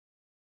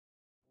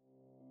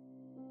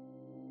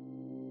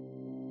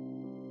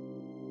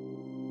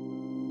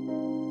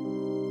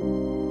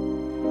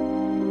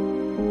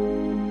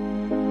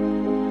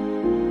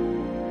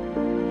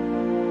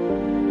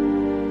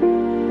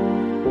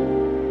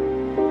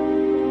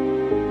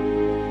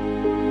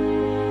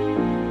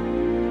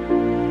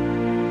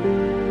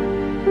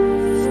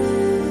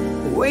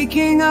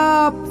Waking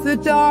up, the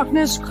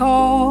darkness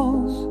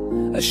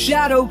calls. A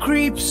shadow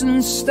creeps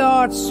and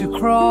starts to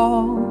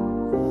crawl.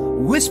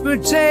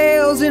 Whispered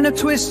tales in a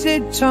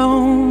twisted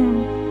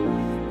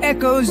tone.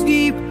 Echoes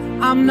deep,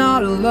 I'm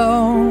not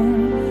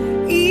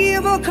alone.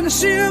 Evil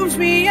consumes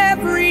me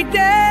every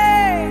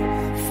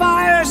day.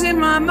 Fires in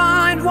my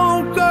mind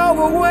won't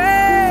go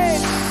away.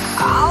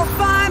 I'll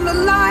find the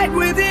light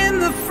within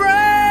the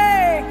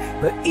fray,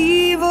 but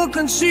evil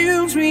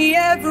consumes me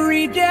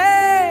every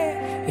day.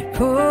 It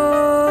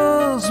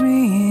pulls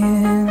me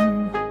in.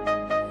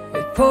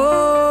 It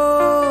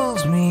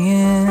pulls me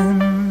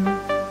in.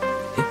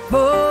 It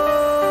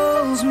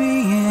pulls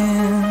me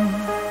in.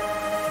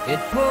 It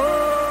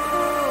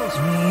pulls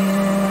me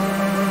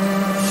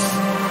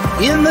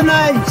in. In the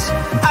night,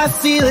 I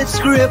feel its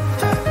grip.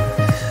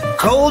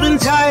 Cold and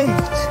tight,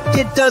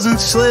 it doesn't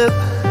slip.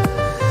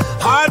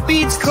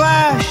 Heartbeats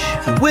clash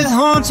with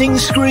haunting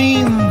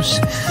screams,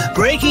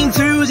 breaking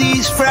through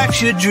these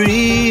fractured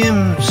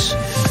dreams.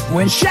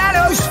 When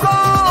shadows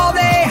fall,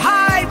 they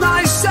hide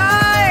my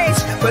sight,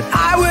 but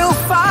I will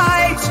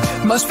fight,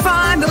 must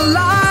find the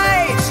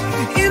light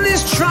in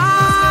this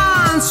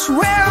trance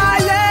where I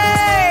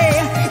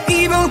lay.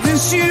 Evil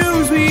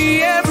consumes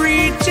me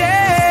every day.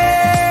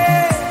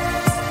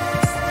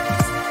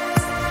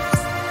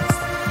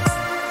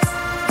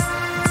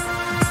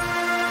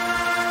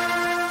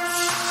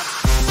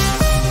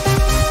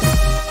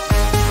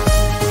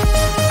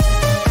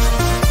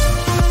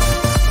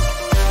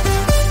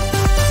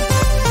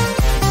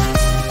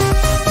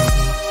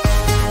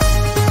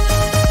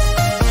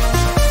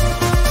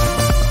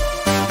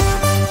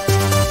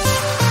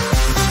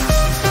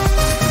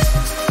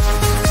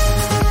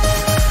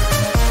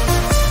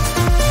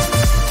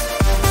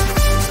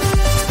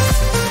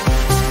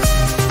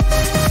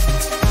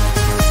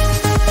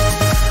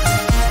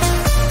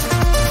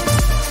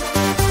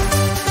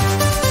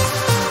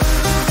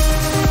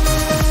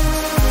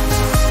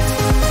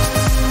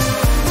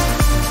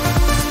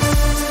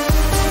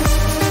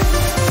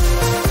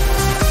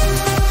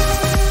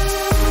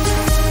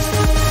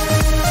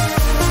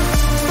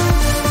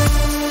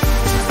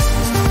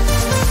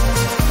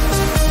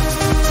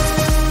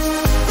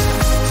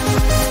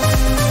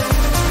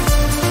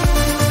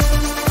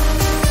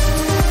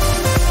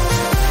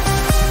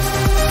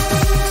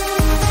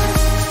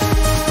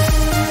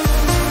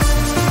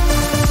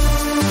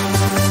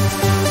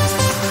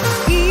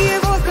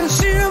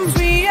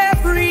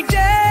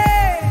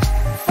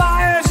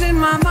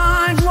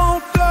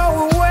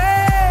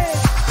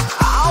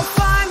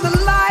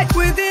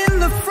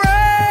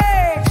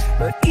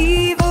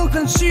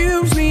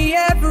 Consumes me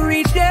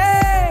every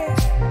day.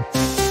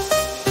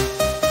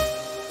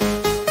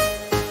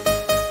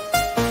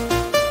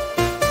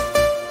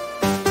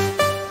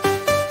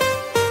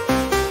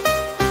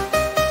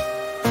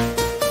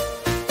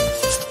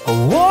 A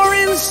war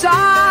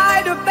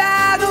inside, a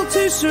battle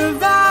to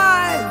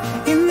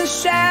survive. In the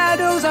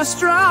shadows I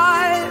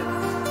strive.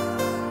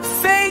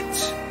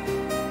 Fate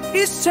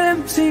is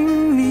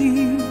tempting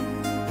me.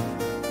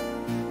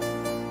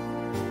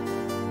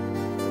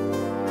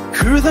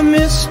 Through the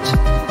mist,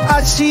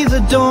 I see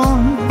the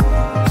dawn,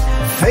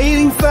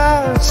 fading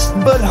fast,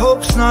 but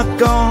hope's not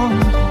gone.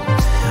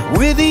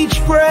 With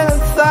each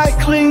breath I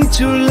cling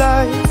to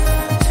life,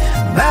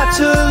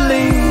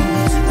 battling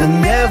the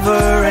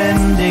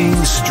never-ending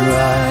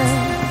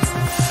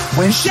strife.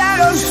 When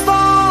shadows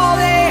fall,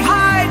 they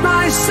hide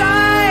my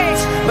sight,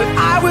 but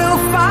I will